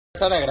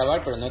empezar a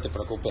grabar, pero no te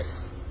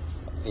preocupes.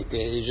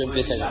 Que yo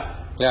empiece a ya.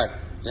 grabar.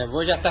 Claro,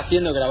 vos ya estás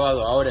siendo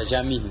grabado ahora,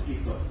 ya mismo.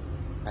 Listo.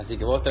 Así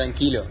que vos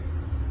tranquilo.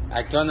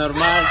 Actúa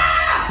normal.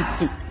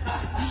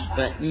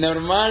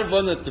 Normal,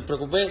 vos no te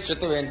preocupes, yo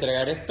te voy a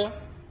entregar esto.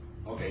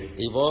 Ok.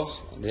 Y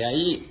vos, de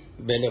ahí,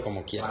 velo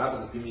como Pará, quieras.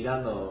 porque estoy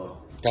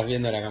mirando. Estás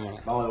viendo la cámara.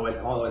 Vamos de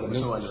vuelta,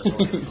 empezó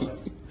vuelta.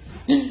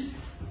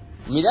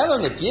 Mirá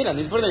donde quieras, no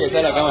importa que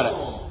sea la cámara.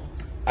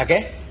 ¿A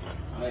qué?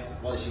 A ver,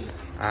 vos decís.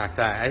 Ah,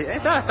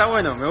 está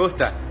bueno, me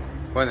gusta.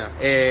 Bueno,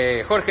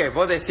 Jorge,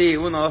 vos decís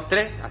 1, 2,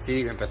 3,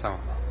 así empezamos.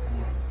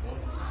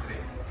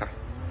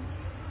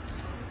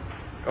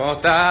 ¿Cómo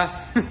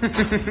estás?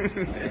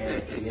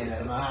 Qué bien,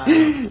 hermano.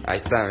 Ahí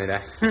está,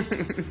 mirá.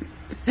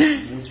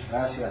 Muchas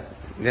gracias.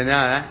 De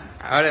nada.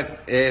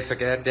 Ahora, eso,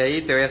 quédate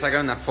ahí, te voy a sacar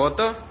una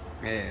foto.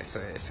 Eso.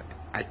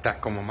 Ahí está,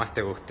 como más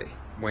te guste.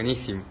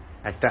 Buenísimo.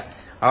 Ahí está.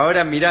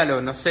 Ahora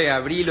míralo, no sé,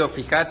 abrilo,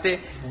 fíjate.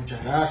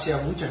 Muchas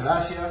gracias.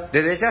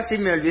 Desde ya sí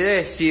me olvidé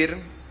decir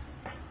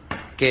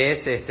que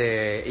es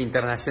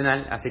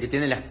internacional, así que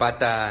tiene las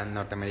patas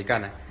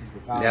norteamericanas.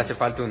 Impecable. Le hace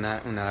falta un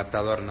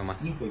adaptador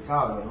nomás.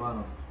 Impecable,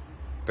 hermano.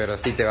 Pero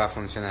sí te va a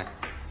funcionar.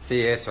 Sí,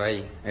 eso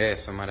ahí,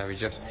 eso,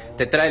 maravilloso.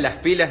 Te trae las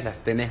pilas, las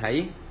tenés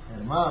ahí.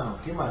 Hermano,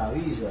 qué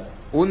maravilla.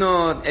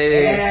 Uno,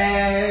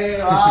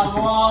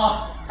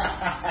 ¡Vamos!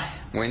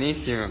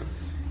 buenísimo.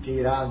 Qué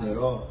grande,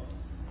 bro.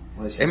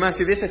 Es más,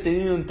 si hubieses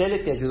tenido un tele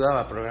te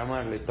ayudaba a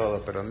programarlo y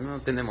todo, pero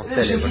no tenemos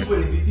Debe tele. ser súper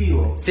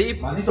intuitivo. Sí.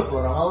 Malditos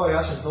programadores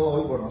hacen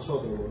todo hoy por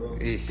nosotros, boludo.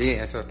 Y sí,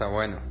 eso está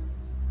bueno.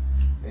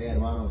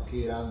 Hermano,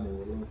 qué grande,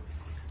 boludo.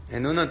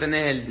 En uno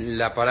tenés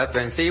el aparato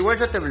en sí. Igual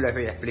yo te lo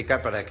voy a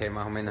explicar para que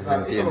más o menos lo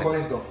Claro, esto lo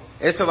entiendas. conecto.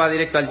 Eso va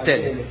directo al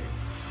tele.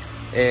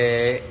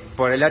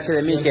 Por el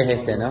HDMI que es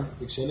este, ¿no?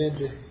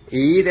 Excelente.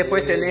 Y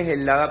después tenés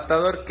el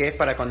adaptador que es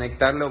para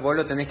conectarlo. Vos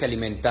lo tenés que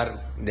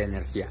alimentar de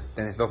energía.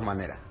 Tenés dos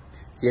maneras.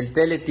 Si el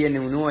tele tiene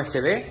un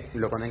USB,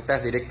 lo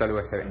conectás directo al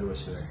USB. El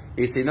USB.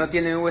 Y si no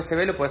tiene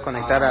USB, lo puedes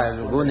conectar a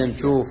algún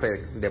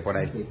enchufe de por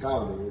ahí.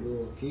 Impecable,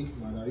 boludo. Qué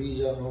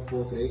maravilla. No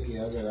puedo creer que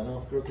haya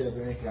ganado. Creo que es la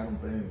primera vez que gano un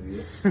premio en mi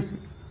vida.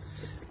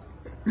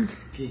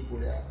 Qué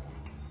culeado.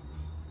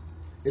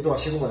 Esto va a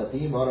ser como la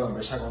timba. Ahora me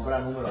empecé a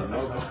comprar números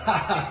locos.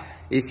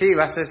 Y sí,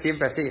 va a ser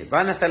siempre así.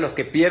 Van a estar los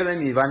que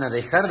pierden y van a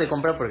dejar de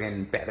comprar porque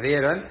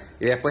perdieron.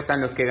 Y después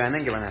están los que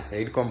ganan que van a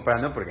seguir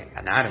comprando porque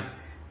ganaron.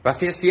 Va a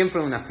ser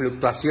siempre una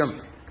fluctuación.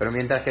 Pero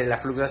mientras que la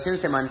fluctuación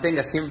se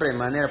mantenga siempre de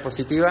manera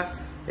positiva,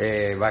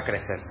 va a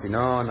crecer. Si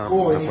no, no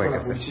 ¿Cómo venís puede con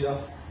la crecer. publicidad?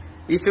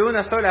 Hice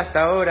una sola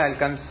hasta ahora.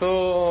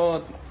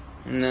 Alcanzó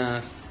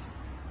unas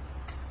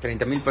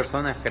 30.000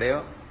 personas,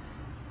 creo.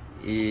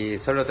 Y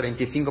solo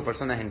 35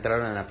 personas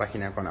entraron a la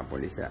página con la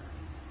publicidad.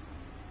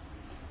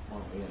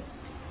 Bueno,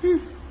 bien.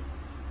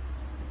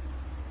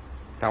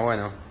 Está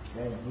bueno.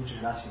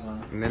 Muchas gracias,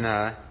 mano. De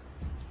nada.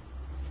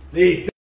 Listo.